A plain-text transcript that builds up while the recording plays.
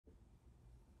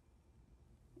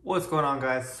What's going on,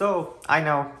 guys? So, I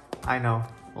know,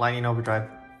 Lightning Overdrive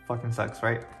fucking sucks,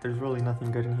 right? There's really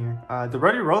nothing good in here. The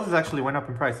Ruddy Roses actually went up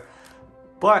in price.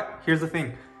 But, here's the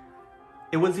thing.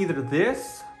 It was either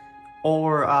this,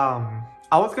 or, I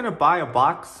was gonna buy a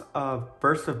box of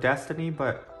Burst of Destiny,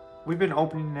 but we've been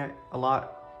opening it a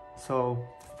lot, so,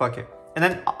 fuck it. And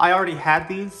then, I already had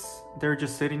these. They're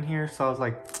just sitting here, so I was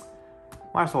like,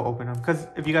 might as well open them. Because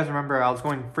if you guys remember, I was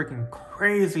going freaking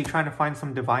crazy trying to find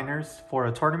some diviners for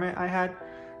a tournament I had.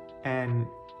 And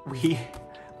we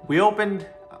opened,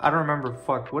 I don't remember,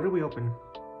 fuck, what did we open?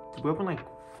 Did we open like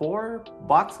 4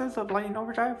 boxes of Lightning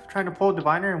Overdrive? Trying to pull a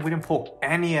diviner, and we didn't pull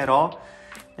any at all.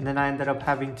 And then I ended up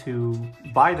having to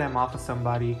buy them off of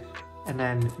somebody. And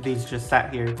then these just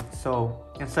sat here. So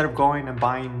instead of going and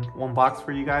buying 1 box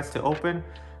for you guys to open,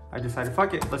 I decided,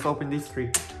 fuck it, let's open these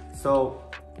 3. So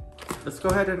let's go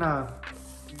ahead and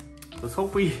let's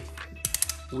hope we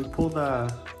pull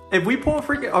the, if we pull a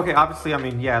freaking, okay, obviously, I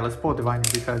mean, yeah, let's pull a diviner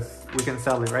because we can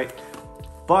sell it, right?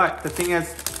 But the thing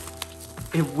is,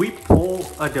 if we pull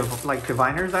a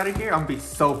diviners out of here, I'm gonna be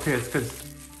so pissed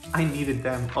because I needed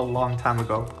them a long time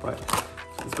ago. But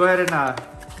let's go ahead and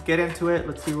get into it.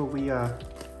 Let's see what we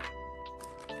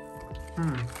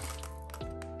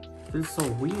this is so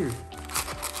weird.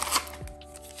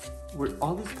 Were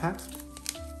all these packs?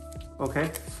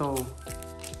 Okay, so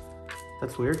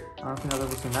that's weird. I don't think I've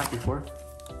ever seen that before.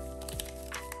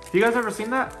 Have you guys ever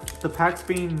seen that? The packs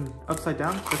being upside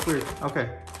down? That's weird.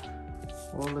 Okay.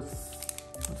 Well, let's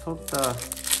hope the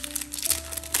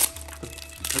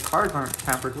cards aren't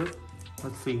tampered with.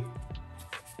 Let's see.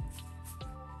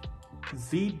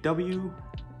 ZW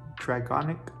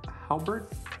Dragonic Halberd.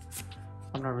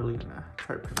 I'm not really gonna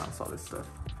try to pronounce all this stuff.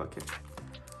 Fuck it.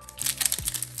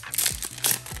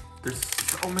 There's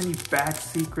so many bad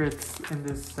secrets in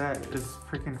this set. It's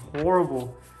freaking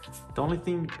horrible. The only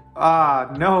thing,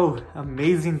 no,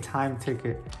 amazing time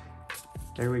ticket.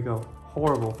 There we go.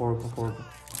 Horrible, horrible, horrible.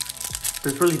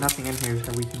 There's really nothing in here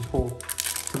that we can pull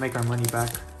to make our money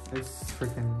back. It's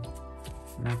freaking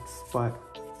nuts, but,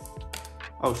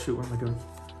 oh shoot, what am I doing?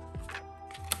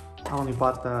 I only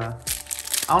bought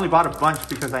a bunch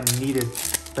because I needed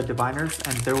the diviners,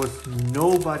 and there was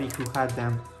nobody who had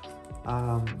them.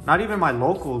 Not even my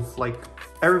locals. Like,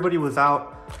 everybody was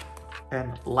out,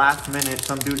 and last minute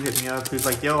some dude hit me up. He's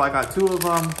like, yo, I got 2 of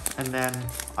them, and then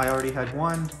I already had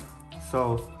 1,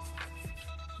 so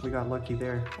we got lucky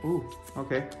there. Ooh,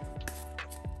 okay,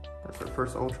 that's our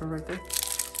first ultra right there.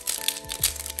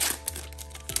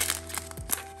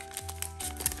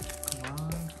 Come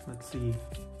on, let's see.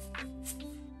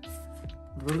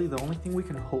 Really, the only thing we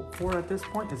can hope for at this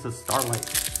point is a Starlight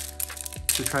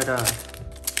to try to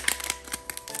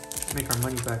make our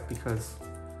money back, because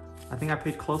I think I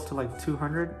paid close to like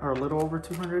 200 or a little over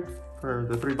 200 for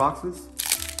the 3 boxes.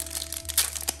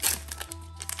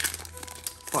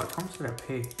 Fuck, how much did I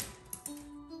pay?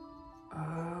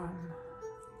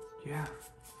 Yeah,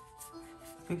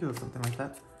 I think it was something like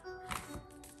that.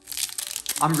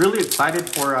 I'm really excited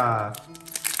for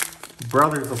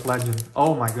Brothers of Legend.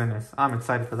 Oh my goodness, I'm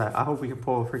excited for that. I hope we can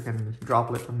pull a freaking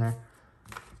droplet from there.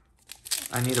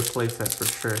 I need a playset for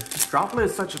sure. Droplet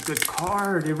is such a good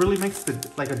card. It really makes the,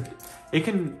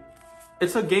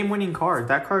 it's a game-winning card.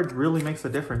 That card really makes a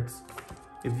difference.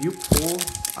 If you pull,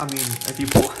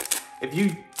 if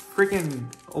you freaking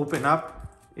open up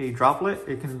a droplet,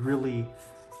 it can really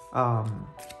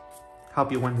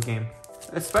help you win the game.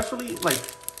 Especially, like,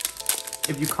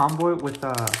 if you combo it with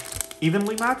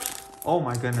evenly matched. Oh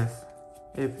my goodness.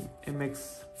 It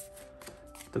makes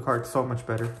the card so much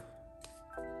better.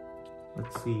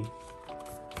 Let's see.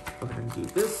 Go ahead and do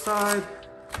this side.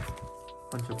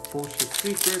 Bunch of bullshit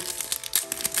secrets.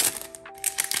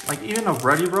 Like, even a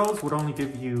Ruddy Rose would only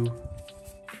give you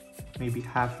maybe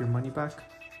half your money back.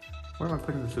 Where am I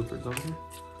putting the supers? Over here?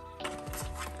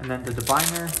 And then the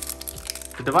diviner.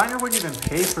 The diviner wouldn't even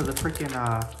pay for the freaking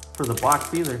for the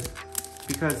box either,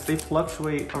 because they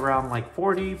fluctuate around like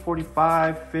 40,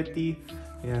 45, 50.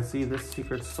 Yeah, see, this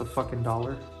secret's a fucking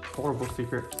 $1. Horrible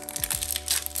secret.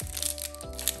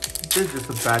 This is just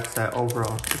a bad set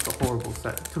overall. It's a horrible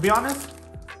set. To be honest,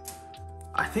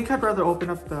 I think I'd rather open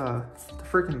up the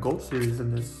freaking gold series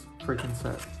in this freaking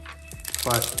set.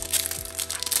 But,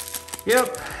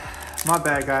 yep, my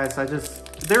bad, guys.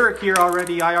 They're here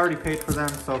already. I already paid for them,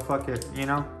 so fuck it, you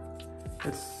know?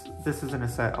 This isn't a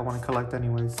set I want to collect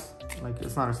anyways. Like,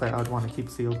 it's not a set I would want to keep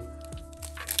sealed.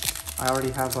 I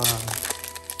already have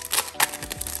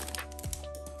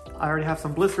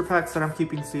some blister packs that I'm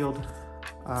keeping sealed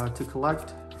to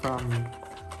collect from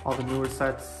all the newer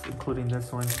sets, including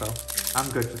this one, so I'm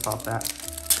good just off that.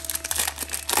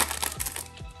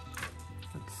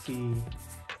 Let's see.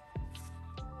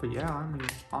 But yeah, I mean,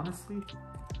 honestly,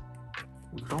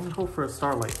 we can only hope for a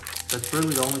Starlight. That's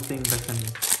really the only thing that can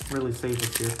really save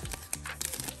us here.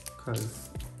 Because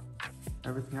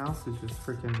everything else is just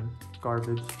freaking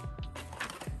garbage.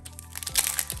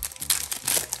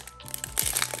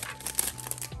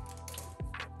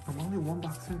 I'm only one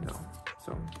box in though,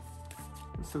 so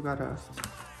we still gotta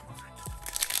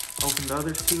open the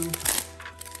other two.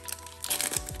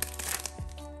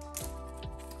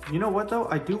 You know what though?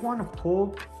 I do want to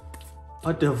pull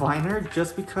a diviner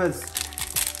just because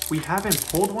we haven't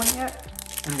pulled one yet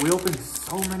and we opened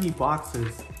so many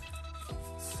boxes.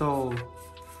 So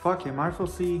fuck it, might as well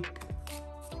see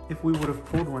if we would have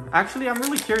pulled one. Actually, I'm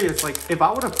really curious, like if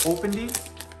I would have opened these,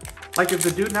 like if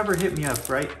the dude never hit me up,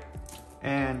 right?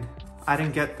 And I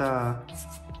didn't get the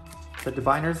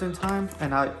diviners in time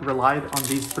and I relied on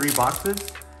these 3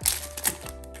 boxes,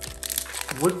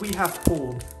 would we have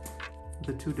pulled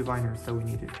the 2 diviners that we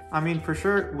needed? I mean, for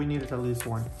sure we needed at least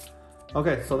one.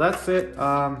 Okay, so that's it.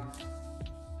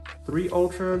 3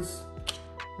 ultras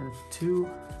and 2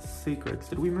 secrets.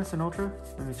 Did we miss an ultra?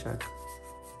 Let me check.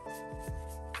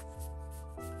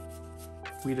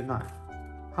 We did not.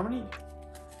 How many?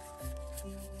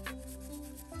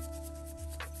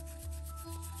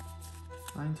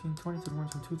 19, 20, 21,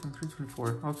 22, 23,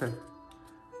 24. Okay.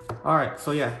 Alright,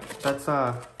 so yeah, that's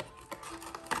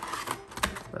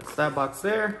that box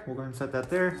there. We'll go ahead and set that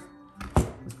there.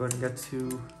 Let's go ahead and get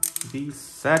to the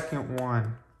second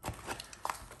one.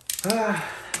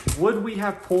 Would we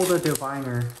have pulled a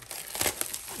diviner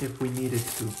if we needed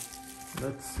to?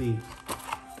 Let's see.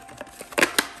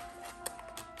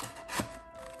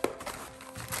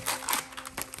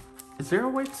 Is there a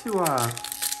way to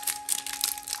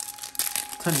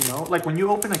know, like when you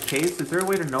open a case, is there a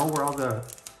way to know where all the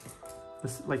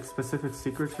like specific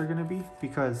secrets are gonna be?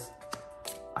 Because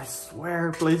I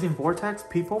swear, Blazing Vortex,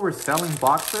 people were selling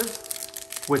boxes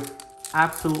with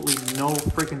absolutely no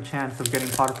freaking chance of getting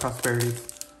Pot of Prosperities.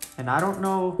 And I don't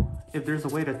know if there's a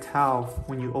way to tell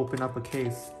when you open up a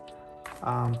case,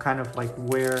 kind of like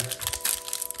where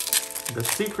the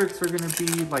secrets are gonna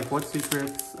be, like what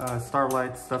secrets,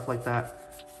 starlights, stuff like that.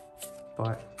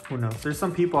 But who knows? There's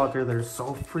some people out there that are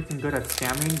so freaking good at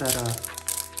scamming that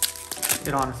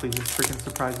it honestly just freaking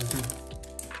surprises me.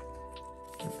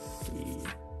 Let's see.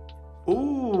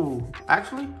 Ooh,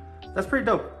 actually, that's pretty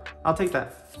dope. I'll take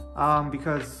that.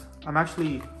 Because I'm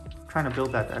actually trying to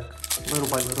build that deck little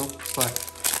by little, but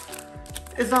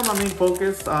it's not my main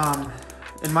focus.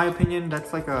 In my opinion,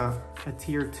 that's like a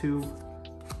tier 2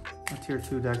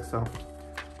 deck, so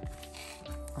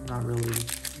I'm not really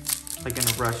like in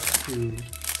a rush to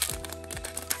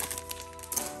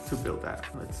build that.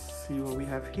 Let's see what we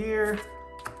have here.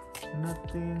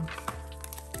 Nothing.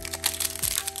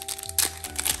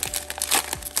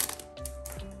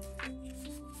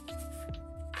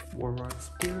 Warrock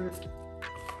Spirit.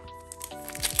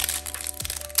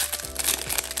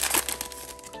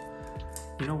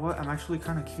 You know what? I'm actually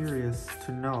kind of curious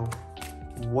to know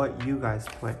what you guys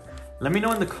play. Let me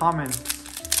know in the comments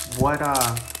what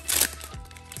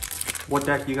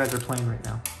deck you guys are playing right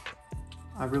now.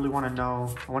 I really want to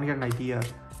know. I want to get an idea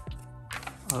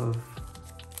of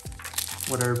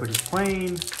what everybody's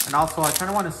playing, and also I kind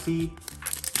of want to see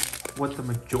what the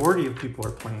majority of people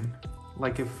are playing.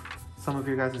 Like if some of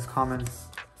your guys' comments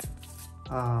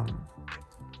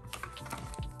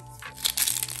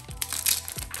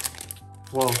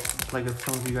well, like if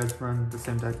some of you guys run the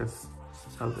same deck as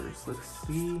others. Let's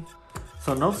see.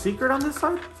 So no secret on this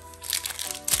side?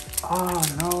 Oh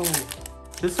no.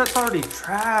 This set's already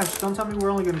trash. Don't tell me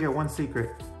we're only gonna get 1 secret.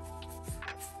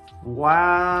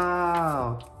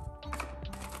 Wow.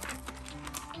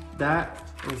 That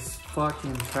is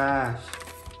fucking trash.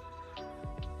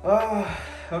 Oh,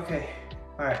 okay.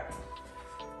 Alright.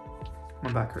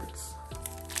 My back hurts.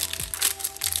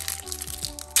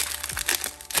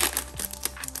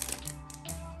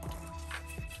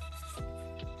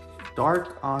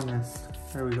 Dark Honest.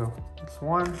 There we go. That's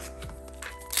 1.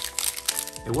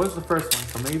 It was the first one,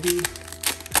 so maybe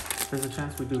there's a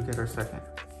chance we do get our second.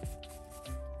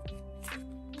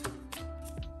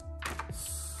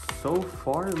 So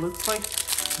far, it looks like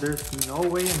there's no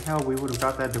way in hell we would have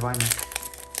got that diviner.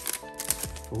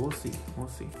 But we'll see. We'll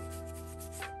see.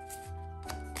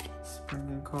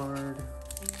 Springing card.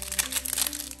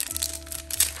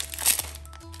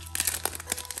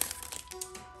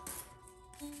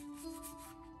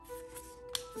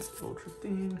 Ultra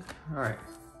thing. All right.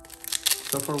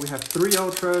 So far we have 3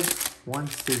 ultras, 1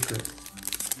 secret.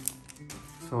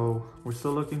 So we're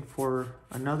still looking for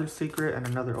another secret and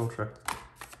another ultra.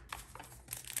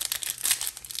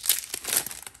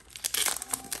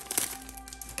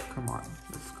 Come on,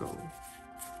 let's go.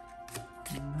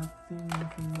 Nothing,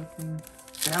 nothing, nothing.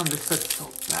 Damn, this set's so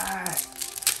bad.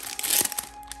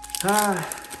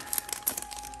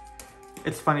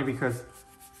 It's funny because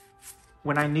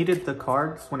when I needed the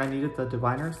cards, when I needed the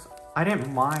diviners, I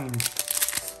didn't mind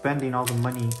spending all the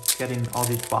money getting all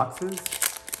these boxes.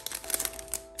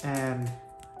 And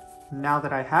now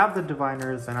that I have the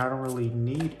diviners and I don't really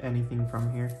need anything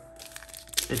from here,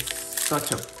 it's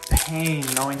such a pain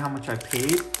knowing how much I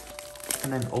paid,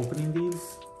 and then opening these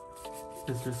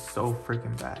is just so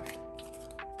freaking bad.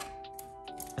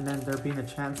 And then there being a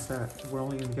chance that we're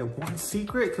only gonna get one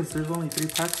secret because there's only 3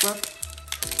 packs left.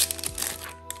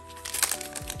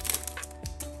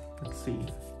 Let's see. We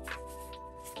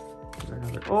got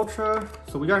another ultra.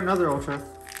 So we got another ultra.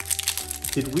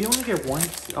 Did we only get one?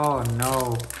 Oh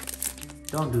no.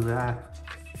 Don't do that.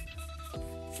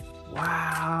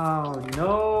 Wow,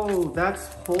 no, that's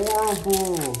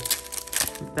horrible.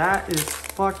 That is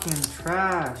fucking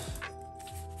trash.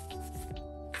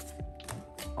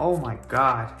 Oh my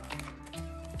god.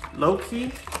 Low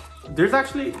key, there's a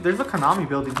Konami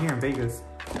building here in Vegas.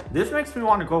 This makes me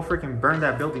want to go freaking burn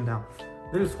that building down.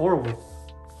 This is horrible.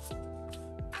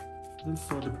 This is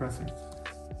so depressing.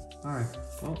 Alright,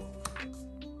 well.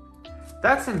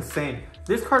 That's insane.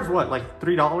 This card's what, like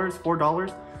 $3,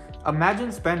 $4?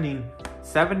 Imagine spending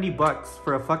 70 bucks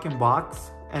for a fucking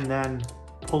box and then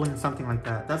pulling something like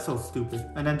that. That's so stupid.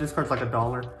 And then this card's like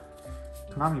 $1.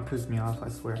 Konami pissed me off, I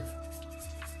swear.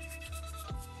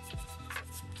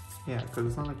 Yeah, because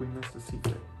it's not like we missed a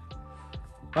secret.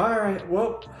 Alright,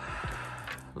 well,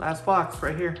 last box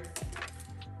right here.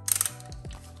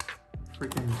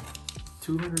 Freaking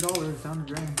 $200 down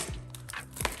the drain.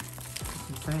 That's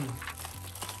insane.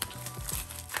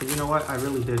 But you know what? I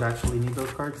really did actually need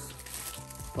those cards.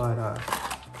 But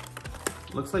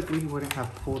looks like we wouldn't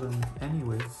have pulled them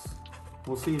anyways.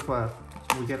 We'll see if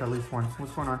we get at least one.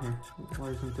 What's going on here? Why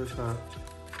isn't this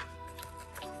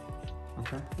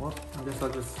okay, well, I guess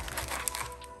I'll just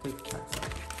take the packs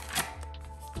out.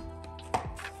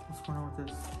 What's going on with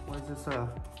this? Why is this well,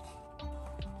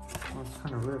 it's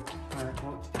kind of ripped. Alright,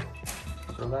 well,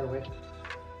 throw that away.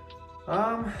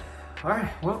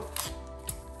 Alright, well,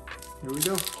 here we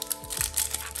go.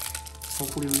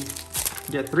 Hopefully we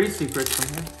get 3 secrets from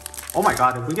here. Oh my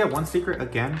god, if we get 1 secret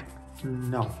again,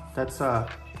 no. That's no.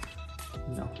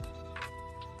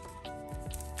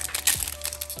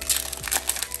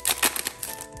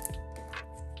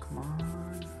 Come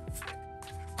on.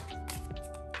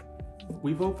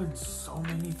 We've opened so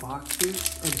many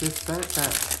boxes of this set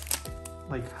that,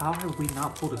 like, how have we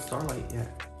not pulled a Starlight yet?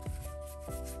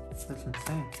 That's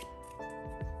insane.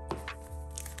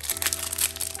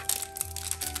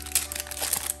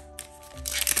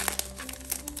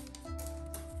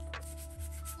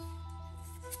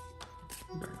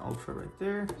 We got an Ultra right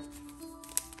there.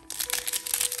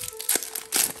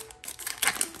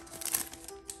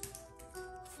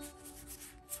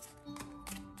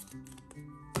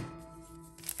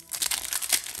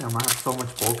 Damn, I have so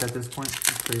much bulk at this point.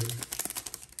 It's crazy.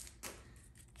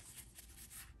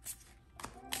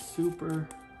 Super.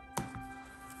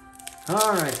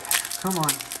 Alright, come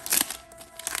on.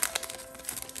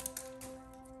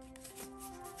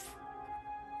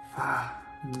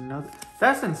 Another.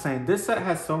 That's insane. This set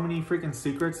has so many freaking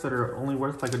secrets that are only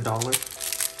worth like $1.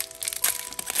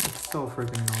 It's so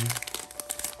freaking annoying.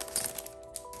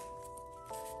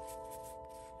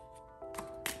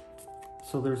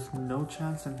 So there's no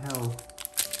chance in hell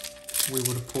we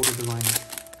would have pulled a diviner.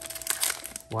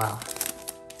 Wow.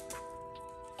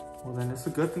 Well then it's a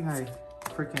good thing I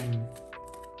freaking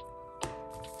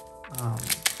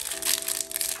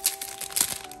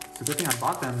it's a good thing I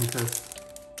bought them, because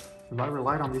if I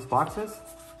relied on these boxes,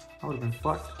 I would have been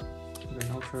fucked. There's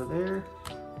an Ultra there.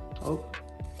 Oh,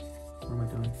 what am I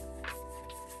doing?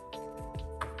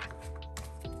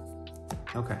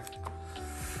 Okay.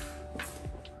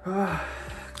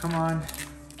 Come on.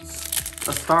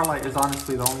 A Starlight is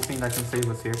honestly the only thing that can save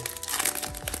us here.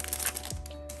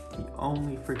 The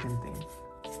only freaking thing.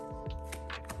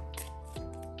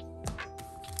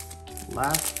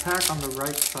 Last pack on the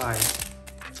right side.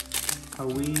 Are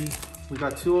we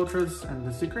got 2 Ultras and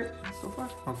the secret so far?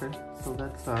 Okay, so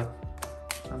that's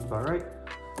sounds about right.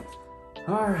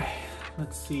 Alright,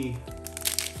 let's see.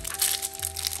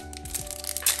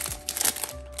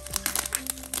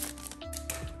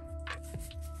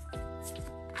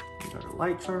 We got a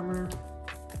Light Charmer.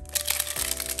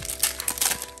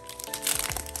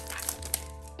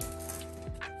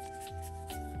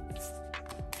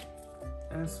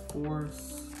 S-Force.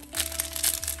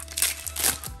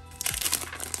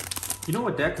 You know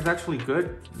what deck is actually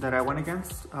good that I went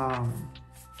against?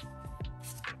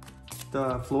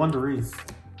 the Fluendaries,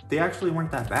 they actually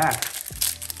weren't that bad.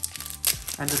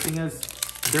 And the thing is,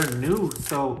 they're new,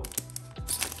 so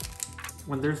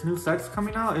when there's new sets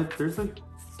coming out, there's a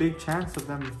big chance of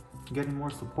them getting more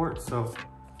support, so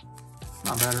it's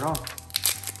not bad at all.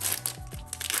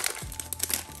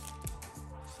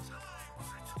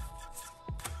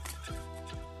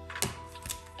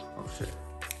 Oh shit.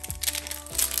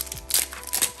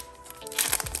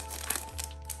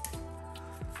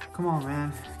 Come on,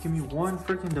 man. Give me one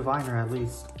freaking diviner at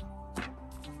least.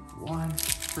 One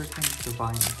freaking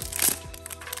diviner.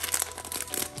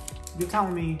 You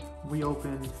telling me we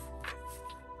opened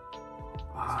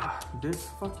this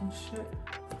fucking shit?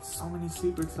 So many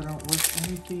secrets that aren't worth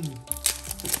anything.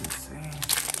 It's insane.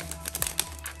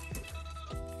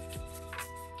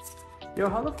 Yo,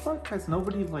 how the fuck has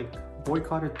nobody like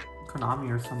boycotted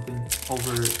Konami or something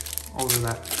over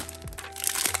that?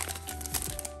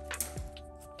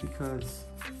 Because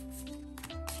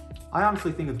I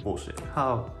honestly think it's bullshit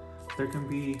how there can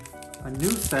be a new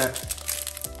set.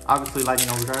 Obviously Lightning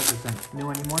Overdrive isn't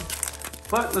new anymore,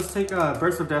 but let's take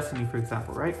Burst of Destiny for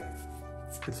example, right?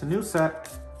 It's a new set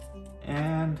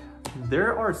and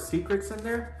there are secrets in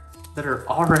there that are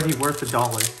already worth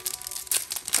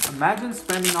 $1. Imagine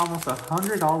spending almost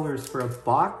 $100 for a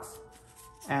box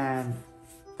and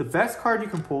the best card you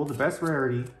can pull, the best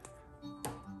rarity,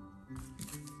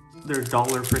 they're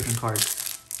 $1 freaking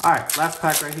cards. All right, last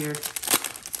pack right here.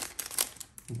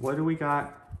 What do we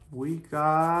got? We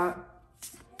got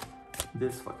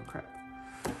this fucking crap.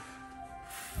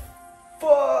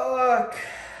 Fuck.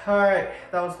 All right,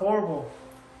 that was horrible.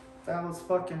 That was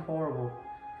fucking horrible.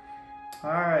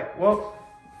 All right, well,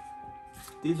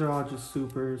 these are all just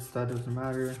supers. That doesn't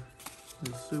matter.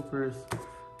 These supers.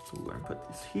 So we're gonna put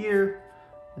this here,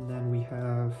 and then we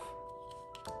have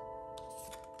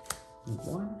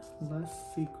one less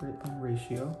secret on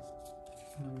ratio.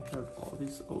 And then we have all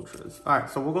these ultras. All right,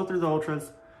 so we'll go through the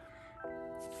ultras.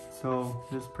 So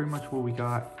this is pretty much what we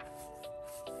got.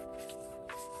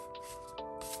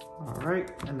 All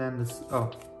right, and then this,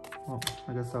 oh, well,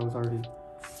 I guess that was already.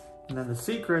 And then the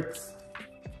secrets,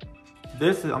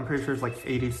 this is, I'm pretty sure it's like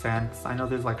 80 cents. I know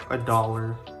there's like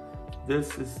 $1.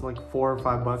 This is like $4 or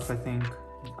 $5, I think.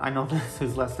 I know this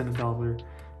is less than $1.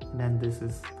 And then this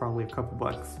is probably a couple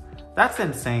bucks. That's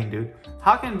insane, dude.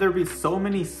 How can there be so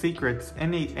many secrets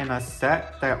in a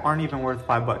set that aren't even worth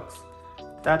 $5?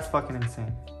 That's fucking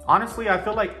insane. Honestly, I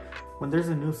feel like when there's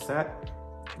a new set,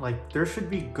 like there should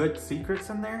be good secrets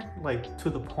in there, like to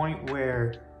the point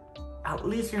where at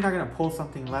least you're not gonna pull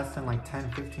something less than like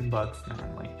 10, 15 bucks,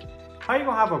 man. Like, how you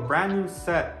gonna have a brand new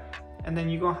set and then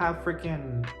you gonna have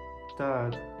freaking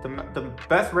the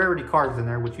best rarity cards in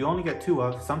there, which you only get 2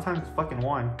 of, sometimes fucking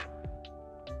 1,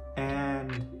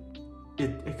 and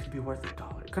it could be worth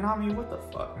 $1. Konami, what the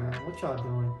fuck, man? What y'all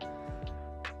doing?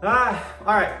 All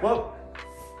right, well,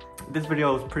 this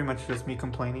video is pretty much just me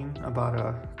complaining about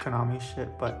Konami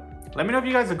shit, but let me know if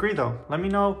you guys agree though. Let me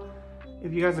know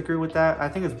if you guys agree with that. I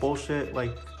think it's bullshit.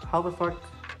 Like, how the fuck,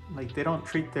 like, they don't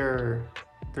treat their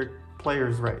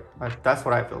players right. Like, that's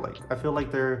what I feel like. I feel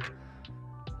like they're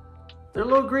a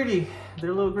little greedy. They're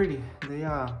a little greedy.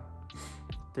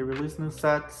 They release new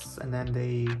sets and then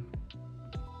they,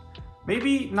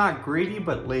 maybe not greedy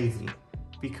but lazy,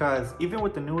 because even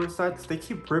with the newer sets, they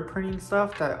keep reprinting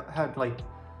stuff that had like,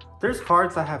 there's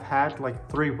cards that have had like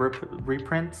 3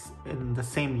 reprints in the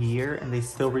same year and they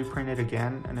still reprint it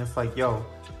again, and it's like, yo,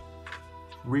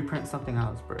 reprint something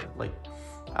else, bro. Like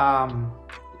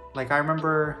I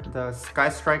remember the Sky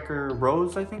Striker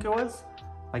Rose, I think it was.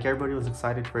 Like, everybody was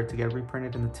excited for it to get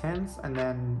reprinted in the 10s, and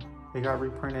then it got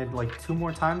reprinted like 2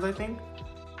 more times, I think.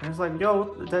 And it's like,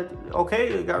 yo, that okay,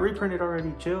 it got reprinted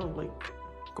already, chill. Like,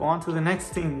 go on to the next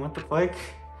thing. What the fuck?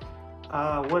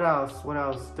 What else?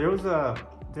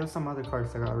 There's some other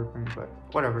cards that got reprinted, but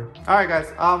whatever. All right,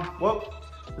 guys. Well,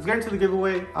 let's get into the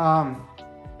giveaway.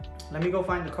 Let me go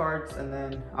find the cards, and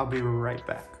then I'll be right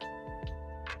back.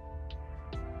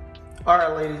 All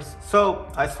right, ladies. So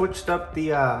I switched up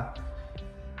the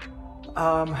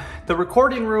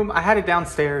recording room. I had it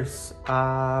downstairs,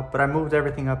 but I moved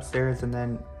everything upstairs, and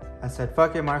then I said,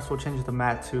 fuck it, might as well change the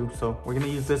mat too. So we're gonna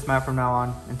use this mat from now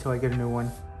on until I get a new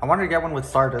one. I wanted to get one with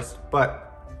Stardust,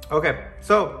 but okay.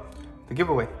 So the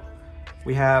giveaway,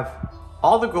 we have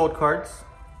all the gold cards,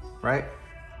 right?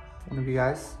 One of you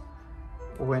guys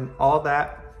will win all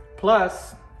that,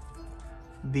 plus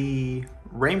the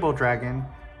Rainbow Dragon.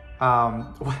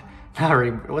 Not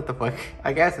Rainbow, what the fuck?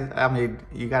 I guess, I mean,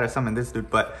 you gotta summon this dude,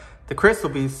 but the Crystal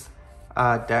Beast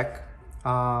deck.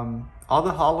 All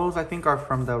the holos, I think, are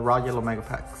from the Raw Yellow Mega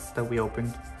Packs that we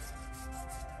opened,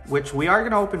 which we are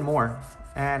gonna open more.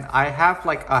 And I have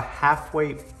like a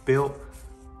halfway built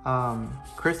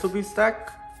crystal beast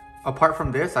deck. Apart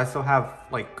from this, I still have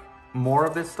like more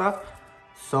of this stuff.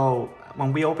 So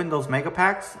when we open those mega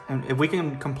packs, and if we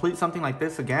can complete something like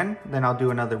this again, then I'll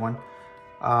do another one.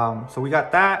 So we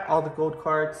got that, all the gold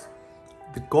cards,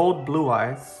 the gold blue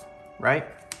eyes, right?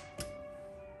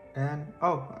 And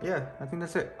oh yeah, I think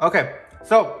that's it. Okay,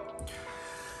 so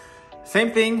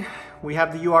same thing. We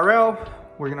have the URL.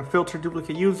 We're gonna filter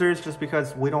duplicate users just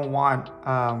because we don't want,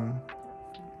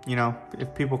 you know,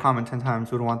 if people comment 10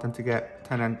 times, we don't want them to get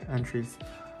 10 entries.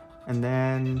 And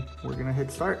then we're gonna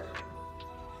hit start.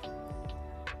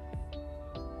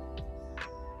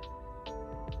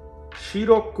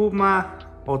 Shirokuma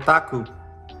Otaku.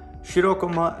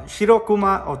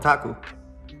 Shirokuma Otaku.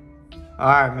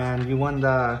 Alright, man, you won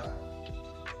the...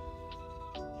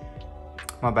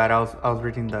 My bad, I was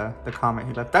reading the comment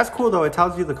he left. That's cool though, it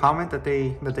tells you the comment that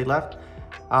they left.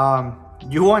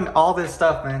 You won all this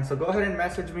stuff, man, so go ahead and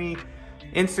message me,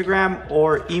 Instagram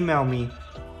or email me,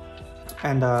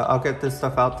 and I'll get this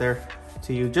stuff out there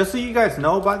to you. Just so you guys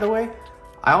know, by the way,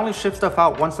 I only ship stuff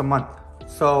out once a month.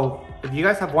 So if you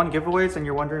guys have won giveaways and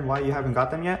you're wondering why you haven't got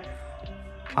them yet,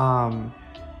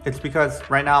 it's because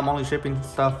right now I'm only shipping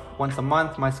stuff once a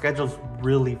month. My schedule's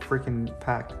really freaking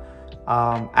packed.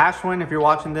 Ashwin, if you're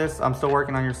watching this, I'm still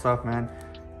working on your stuff, man.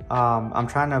 I'm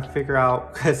trying to figure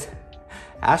out, because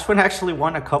Ashwin actually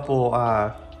won a couple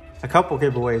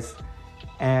giveaways,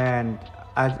 and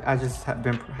I just have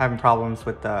been having problems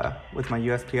with my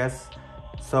USPS.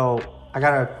 So I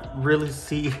gotta really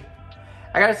see.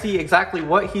 I gotta see exactly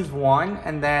what he's won,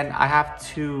 and then I have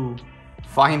to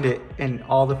find it in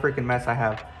all the freaking mess I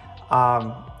have.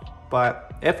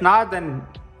 But if not, then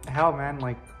hell, man,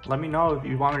 like, let me know if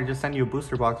you want me to just send you a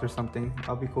booster box or something.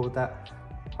 I'll be cool with that.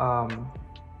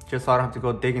 Just so I don't have to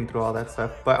go digging through all that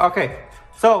stuff. But okay,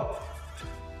 so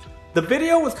the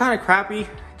video was kind of crappy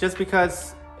just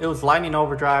because it was Lightning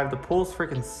Overdrive. The pulls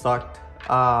freaking sucked.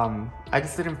 I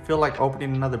just didn't feel like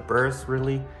opening another burst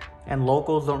really, and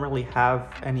locals don't really have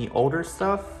any older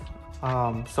stuff.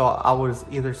 So I was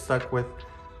either stuck with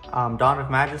Dawn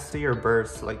of Majesty or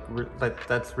burst. Like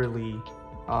that's really,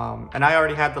 and I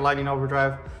already had the Lightning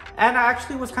Overdrive, and I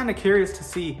actually was kind of curious to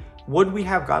see, would we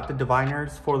have got the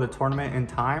Diviners for the tournament in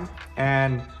time?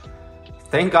 And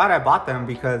thank God I bought them,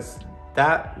 because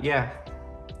that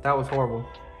was horrible.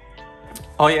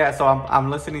 Oh yeah, so I'm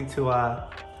listening to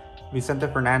Vicente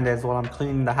Fernandez while I'm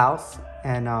cleaning the house,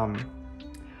 and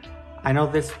I know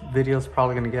this video is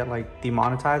probably gonna get like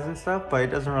demonetized and stuff, but it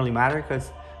doesn't really matter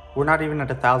because we're not even at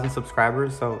 1,000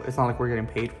 subscribers, so it's not like we're getting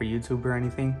paid for YouTube or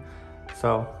anything.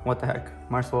 So what the heck,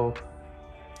 might as well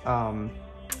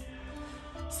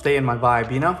stay in my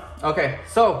vibe, you know? Okay,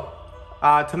 so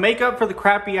to make up for the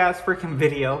crappy ass freaking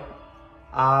video,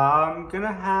 I'm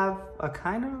gonna have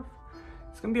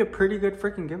it's gonna be a pretty good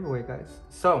freaking giveaway, guys.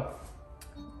 So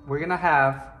we're gonna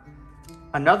have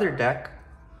another deck.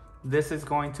 This is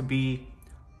going to be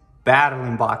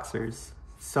Battling Boxers.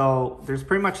 So there's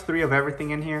pretty much 3 of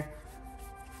everything in here.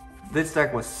 This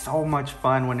deck was so much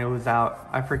fun when it was out.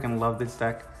 I freaking love this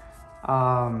deck.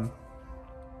 Oh,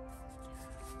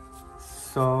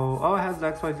 it has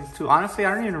the XYZs too. Honestly,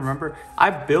 I don't even remember.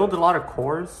 I build a lot of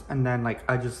cores and then like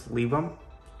I just leave them.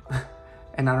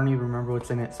 And I don't even remember what's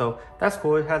in it. So that's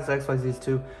cool. It has the XYZs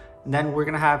too. And then we're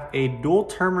gonna have a dual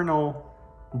terminal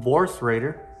Vorse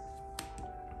Raider.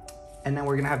 And then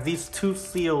we're gonna have these 2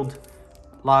 sealed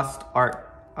Lost Art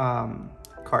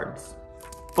cards.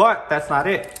 But that's not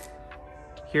it.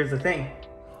 Here's the thing.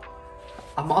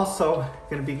 I'm also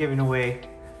gonna be giving away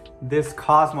this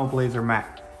Cosmo Blazer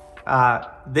mat.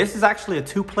 This is actually a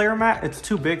 2-player mat. It's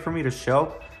too big for me to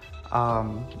show.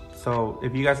 So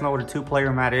if you guys know what a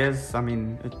 2-player mat is, I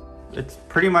mean, it's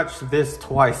pretty much this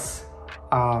twice.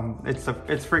 It's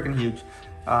freaking huge.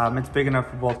 It's big enough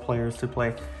for both players to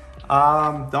play.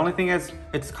 The only thing is,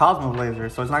 it's Cosmo Blazer,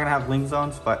 so it's not gonna have link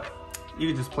zones, but you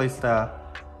can just place the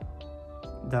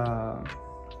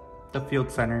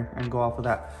field center and go off of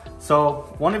that.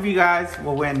 So one of you guys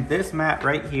will win this mat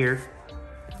right here,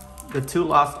 the 2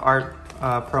 Lost Art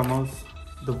promos,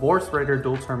 the Vorse Raider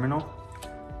dual terminal,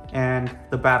 and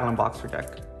the Battling Boxer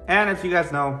deck. And as you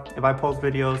guys know, if I post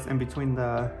videos in between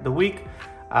the week,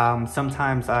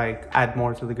 sometimes I add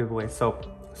more to the giveaway.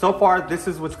 So far, this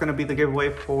is what's gonna be the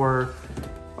giveaway for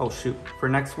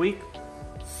next week.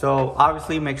 So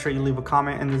obviously make sure you leave a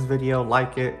comment in this video,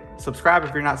 like it, subscribe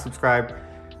if you're not subscribed.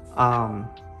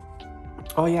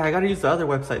 Oh yeah, I gotta use the other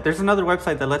website. There's another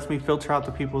website that lets me filter out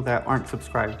the people that aren't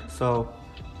subscribed. So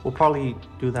we'll probably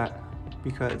do that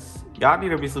because y'all need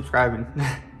to be subscribing.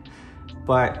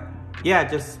 But yeah,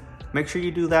 just make sure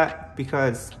you do that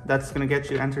because that's gonna get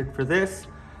you entered for this.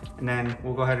 And then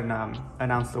we'll go ahead and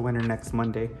announce the winner next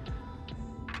Monday.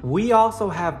 We also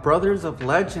have Brothers of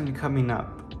Legend coming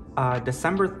up.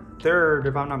 December 3rd,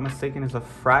 if I'm not mistaken, is a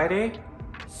Friday.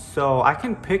 So I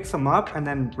can pick some up and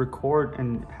then record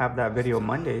and have that video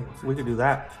Monday. We could do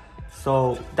that.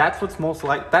 So that's what's most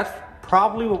like. That's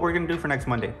probably what we're gonna do for next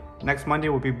Monday. Next Monday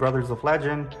will be Brothers of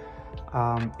Legend.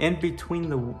 In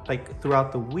between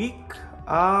throughout the week,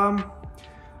 I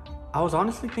was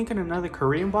honestly thinking another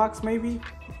Korean box maybe,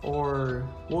 or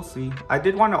we'll see. I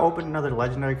did want to open another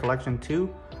Legendary Collection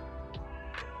too.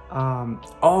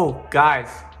 Oh guys,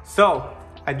 so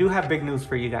I do have big news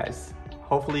for you guys.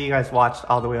 Hopefully you guys watched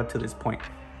all the way up to this point.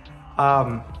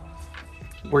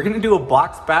 We're gonna do a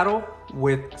box battle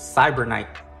with Cyber Knight.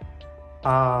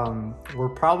 We're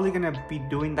probably gonna be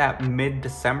doing that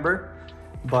mid-December,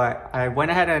 but I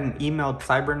went ahead and emailed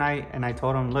Cyber Knight and I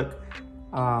told him, look,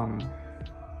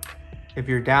 if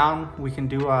you're down, we can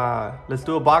do let's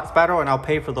do a box battle and I'll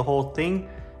pay for the whole thing,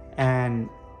 and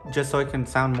just so it can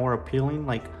sound more appealing,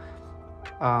 like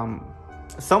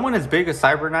someone as big as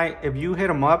Cyber Knight, if you hit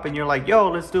him up and you're like, yo,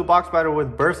 let's do a box battle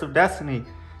with Burst of Destiny,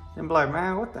 and be like,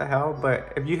 man, what the hell?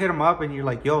 But if you hit him up and you're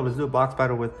like, yo, let's do a box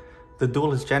battle with the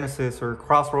Duelist Genesis or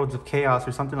Crossroads of Chaos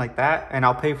or something like that, and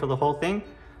I'll pay for the whole thing,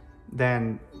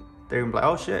 then they're gonna be like,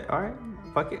 oh shit, all right,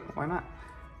 fuck it, why not?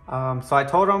 So I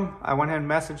told him, I went ahead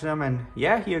and messaged him, and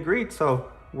yeah, he agreed.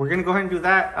 So we're gonna go ahead and do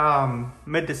that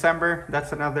mid-December.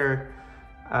 That's another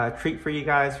treat for you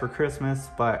guys for Christmas,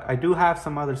 but I do have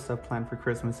some other stuff planned for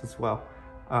Christmas as well.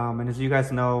 And as you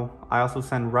guys know, I also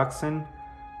send Ruxin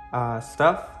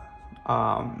stuff.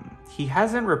 He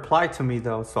hasn't replied to me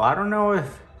though, so I don't know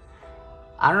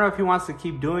if he wants to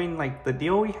keep doing like the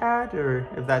deal we had, or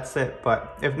if that's it.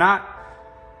 But if not,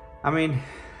 I mean,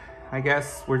 I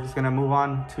guess we're just gonna move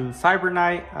on to Cyber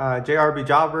Knight. JRB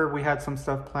Jobber, we had some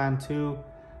stuff planned too.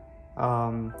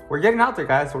 We're getting out there,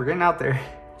 guys. We're getting out there.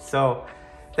 So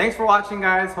thanks for watching,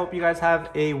 guys. Hope you guys have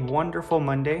a wonderful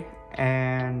Monday.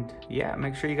 And yeah,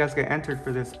 make sure you guys get entered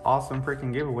for this awesome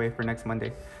freaking giveaway for next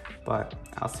Monday. But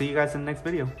I'll see you guys in the next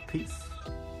video. Peace.